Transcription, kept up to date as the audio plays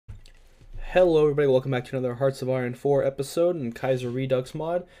Hello everybody, welcome back to another Hearts of Iron 4 episode in Kaiserredux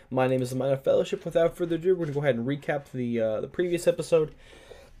mod. My name is the Minor Fellowship. Without further ado, we're going to go ahead and recap the previous episode,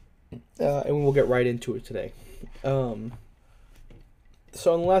 and we'll get right into it today. So in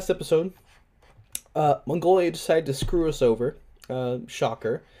the last episode, Mongolia decided to screw us over.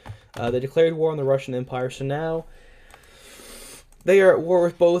 Shocker. They declared war on the Russian Empire, so now they are at war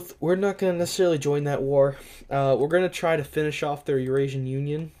with both. We're not going to necessarily join that war. We're going to try to finish off their Eurasian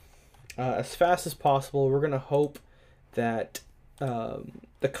Union as fast as possible. We're going to hope that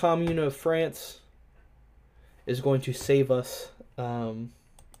the Commune of France is going to save us by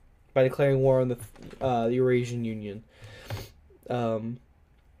declaring war on the Eurasian Union. That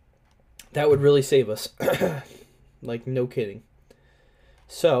would really save us. Like, no kidding.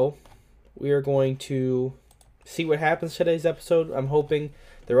 So, we are going to see what happens today's episode. I'm hoping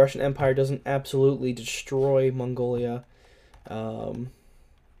the Russian Empire doesn't absolutely destroy Mongolia.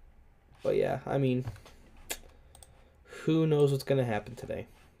 But yeah, I mean, who knows what's going to happen today.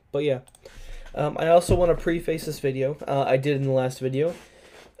 But yeah, I also want to preface this video. I did in the last video.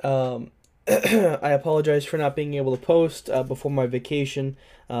 I apologize for not being able to post before my vacation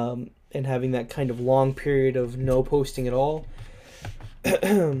and having that kind of long period of no posting at all.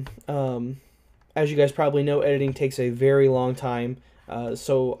 As you guys probably know, editing takes a very long time,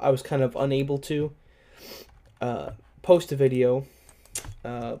 so I was kind of unable to post a video.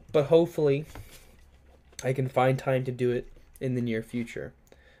 But hopefully I can find time to do it in the near future.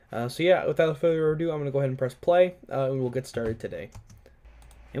 So yeah, without further ado, I'm going to go ahead and press play, and we'll get started today.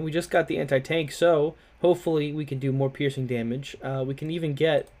 And we just got the anti-tank, so hopefully we can do more piercing damage. We can even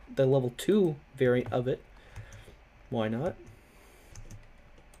get the level 2 variant of it. Why not?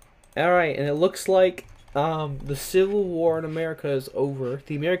 Alright, and it looks like the Civil War in America is over.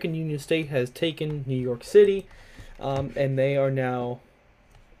 The American Union State has taken New York City, and they are now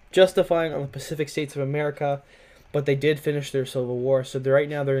justifying on the Pacific States of America, but they did finish their Civil War, so right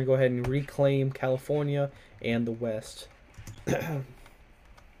now they're going to go ahead and reclaim California and the West.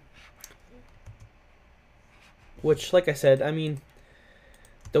 Which, like I said, I mean,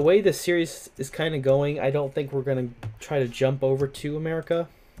 the way this series is kind of going, I don't think we're going to try to jump over to America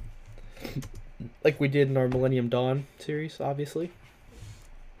like we did in our Millennium Dawn series, obviously.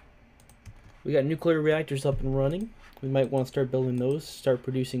 We got nuclear reactors up and running. We might want to start building those, start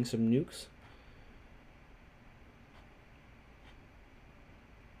producing some nukes.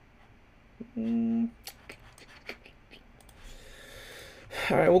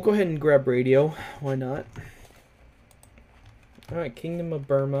 Alright, we'll go ahead and grab radio. Why not? Alright, Kingdom of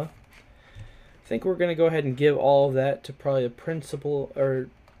Burma. I think we're going to go ahead and give all of that to probably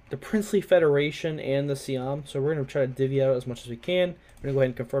the Princely Federation and the Siam. So we're going to try to divvy out as much as we can. We're going to go ahead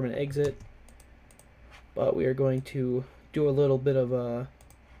and confirm an exit. But we are going to do a little bit of a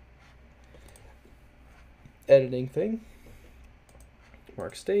editing thing.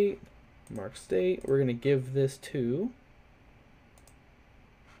 Mark state. Mark state. We're going to give this to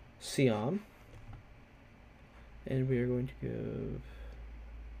Siam. And we are going to give...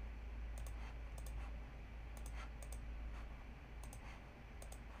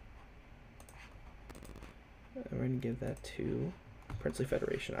 we're going to give that to Princely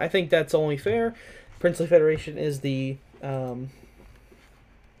Federation. I think that's only fair. Princely Federation is the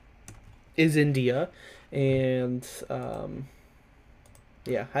is India, and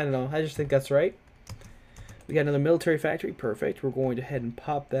yeah, I don't know. I just think that's right. We got another military factory. Perfect. We're going to head and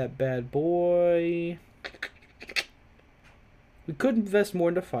pop that bad boy. We could invest more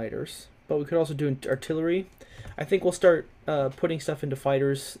into fighters, but we could also do artillery. I think we'll start putting stuff into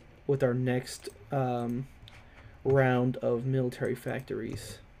fighters with our next round of military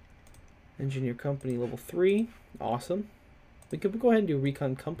factories. Engineer company level 3. Awesome. We could go ahead and do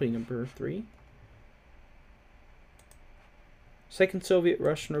recon company number 3. Second Soviet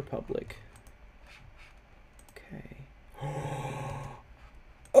Russian Republic. Okay.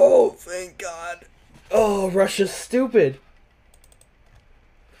 Oh, thank God. Oh, Russia's stupid.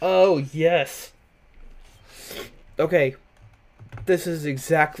 Oh, yes. Okay. This is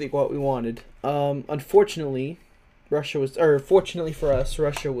exactly what we wanted. Unfortunately, fortunately for us,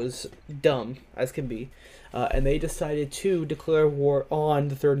 Russia was dumb as can be, and they decided to declare war on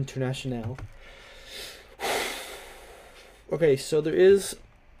the Third Internationale. Okay, so there is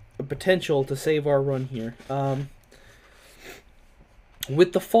a potential to save our run here.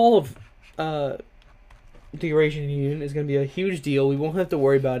 With the fall of the Eurasian Union is going to be a huge deal. We won't have to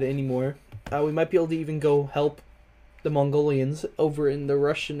worry about it anymore. We might be able to even go help the Mongolians over in the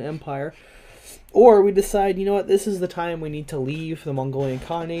Russian Empire. Or we decide, you know what, this is the time we need to leave the Mongolian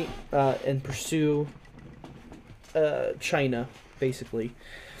Khanate and pursue China, basically.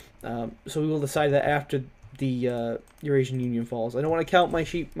 So we will decide that after the Eurasian Union falls. I don't want to count my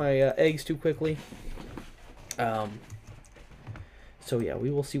eggs too quickly. So yeah,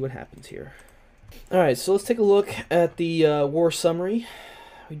 we will see what happens here. All right, so let's take a look at the war summary.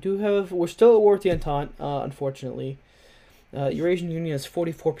 We're still at war with the Entente, unfortunately. Eurasian Union has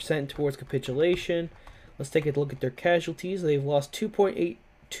 44% towards capitulation. Let's take a look at their casualties. They've lost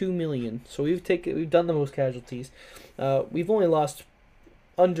 2.82 million. So we've done the most casualties. We've only lost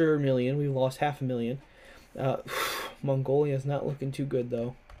under a million. We've lost 500,000. Mongolia is not looking too good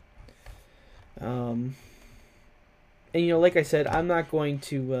though. And like I said, I'm not going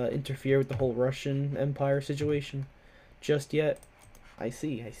to interfere with the whole Russian Empire situation just yet. I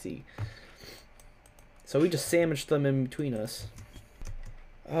see. So we just sandwiched them in between us.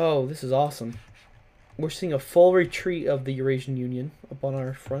 Oh, this is awesome. We're seeing a full retreat of the Eurasian Union up on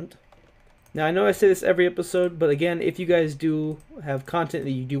our front. Now, I know I say this every episode, but again, if you guys do have content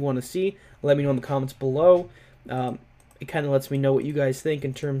that you do want to see, let me know in the comments below. It kind of lets me know what you guys think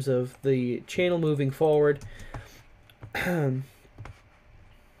in terms of the channel moving forward. But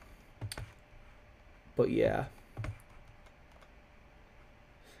yeah.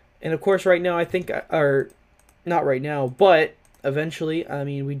 And of course, right now, I think, or not right now, but eventually, I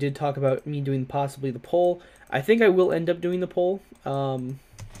mean, we did talk about me doing possibly the poll. I think I will end up doing the poll.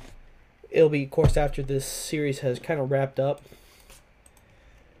 It'll be, of course, after this series has kind of wrapped up.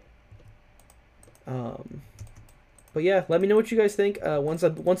 But yeah, let me know what you guys think. Once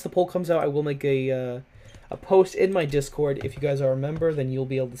the poll comes out, I will make a post in my Discord. If you guys are a member, then you'll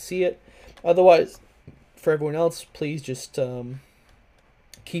be able to see it. Otherwise, for everyone else, please just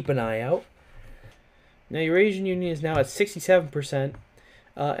keep an eye out. Now, Eurasian Union is now at 67%,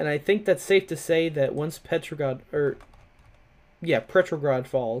 and I think that's safe to say that once Petrograd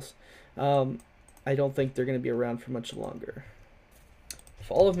falls, I don't think they're going to be around for much longer.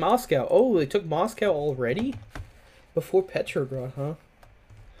 Fall of Moscow. Oh, they took Moscow already? Before Petrograd, huh?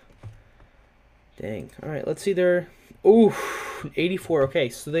 Dang. All right, let's see their... Ooh, 84. Okay,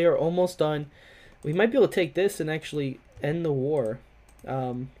 so they are almost done. We might be able to take this and actually end the war.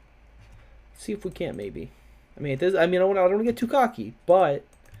 See if we can't, maybe. I mean, I don't want to get too cocky, but at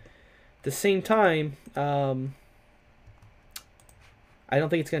the same time, I don't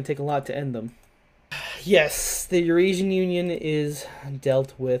think it's going to take a lot to end them. Yes, the Eurasian Union is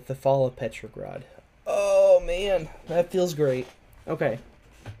dealt with. The fall of Petrograd. Oh man, that feels great. Okay.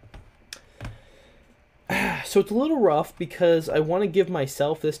 So it's a little rough because I want to give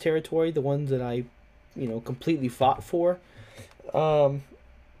myself this territory, the ones that I, completely fought for. But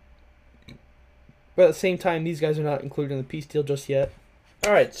at the same time, these guys are not included in the peace deal just yet.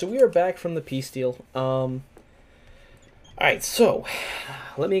 Alright, so we are back from the peace deal. Alright, so,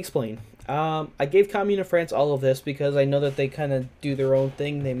 let me explain. I gave Commune of France all of this because I know that they kind of do their own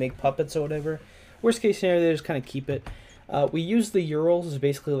thing. They make puppets or whatever. Worst case scenario, they just kind of keep it. We use the Urals as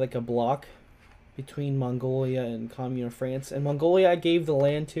basically like a block between Mongolia and Commune of France. And Mongolia I gave the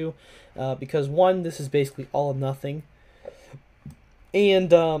land to because, one, this is basically all or nothing. And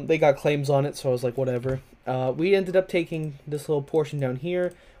they got claims on it, so I was like, whatever. We ended up taking this little portion down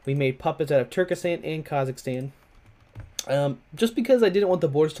here. We made puppets out of Turkestan and Kazakhstan. Just because I didn't want the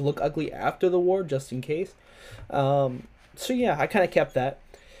borders to look ugly after the war, just in case. So yeah, I kind of kept that.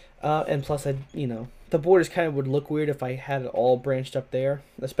 And plus, the borders kind of would look weird if I had it all branched up there.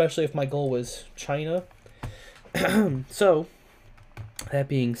 Especially if my goal was China. So, that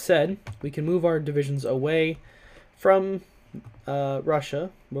being said, we can move our divisions away from Russia.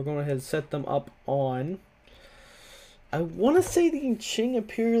 We're going to ahead and set them up on, I want to say, the Qing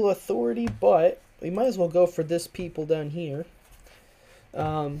Imperial Authority, but we might as well go for this people down here.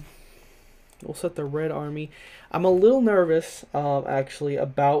 We'll set the Red Army. I'm a little nervous, actually,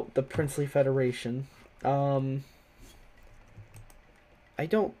 about the Princely Federation. I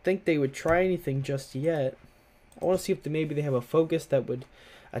don't think they would try anything just yet. I want to see if maybe they have a focus that would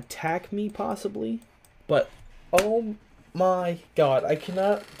attack me, possibly. But, oh my god, I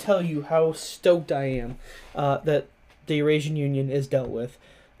cannot tell you how stoked I am that the Eurasian Union is dealt with.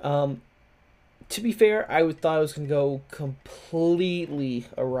 To be fair, I thought it was going to go completely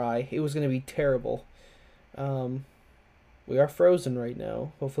awry. It was going to be terrible. We are frozen right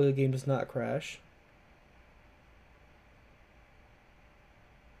now. Hopefully the game does not crash.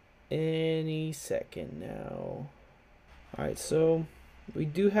 Any second now. Alright, so we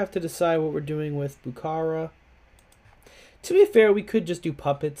do have to decide what we're doing with Bukhara. To be fair, we could just do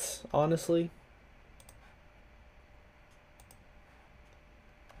puppets, honestly.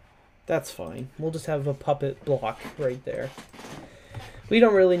 That's fine. We'll just have a puppet block right there. We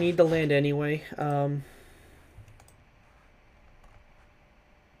don't really need the land anyway.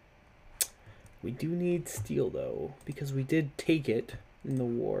 We do need steel, though, because we did take it in the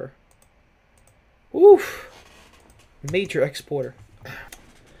war. Oof! Major exporter.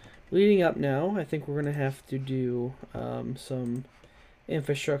 Leading up now, I think we're going to have to do some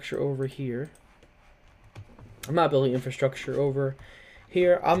infrastructure over here. I'm not building infrastructure over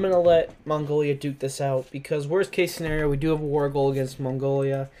here. I'm going to let Mongolia duke this out, because worst case scenario, we do have a war goal against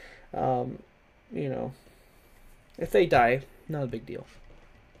Mongolia. You know, if they die, not a big deal.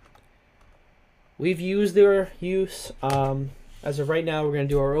 We've used their use. As of right now, we're going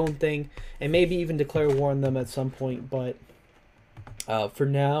to do our own thing, and maybe even declare war on them at some point, but for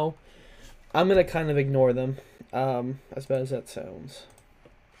now, I'm going to kind of ignore them, as bad as that sounds.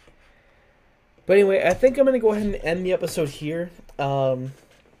 But anyway, I think I'm going to go ahead and end the episode here.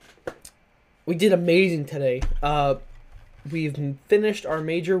 We did amazing today. We've finished our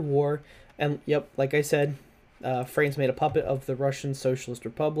major war, and yep, like I said, France made a puppet of the Russian Socialist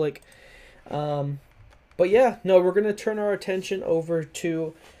Republic. But yeah, no, we're going to turn our attention over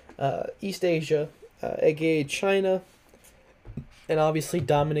to East Asia, aka China, and obviously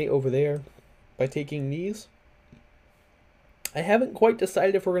dominate over there by taking these. I haven't quite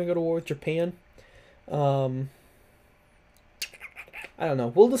decided if we're going to go to war with Japan. I don't know.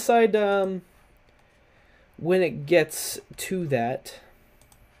 We'll decide when it gets to that.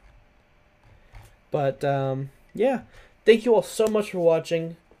 But yeah, thank you all so much for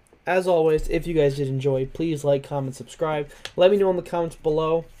watching. As always, if you guys did enjoy, please like, comment, subscribe. Let me know in the comments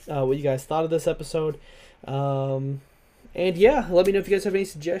below what you guys thought of this episode. And yeah, let me know if you guys have any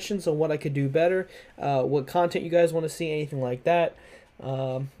suggestions on what I could do better, what content you guys want to see, anything like that.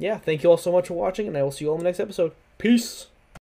 Yeah, thank you all so much for watching, and I will see you all in the next episode. Peace!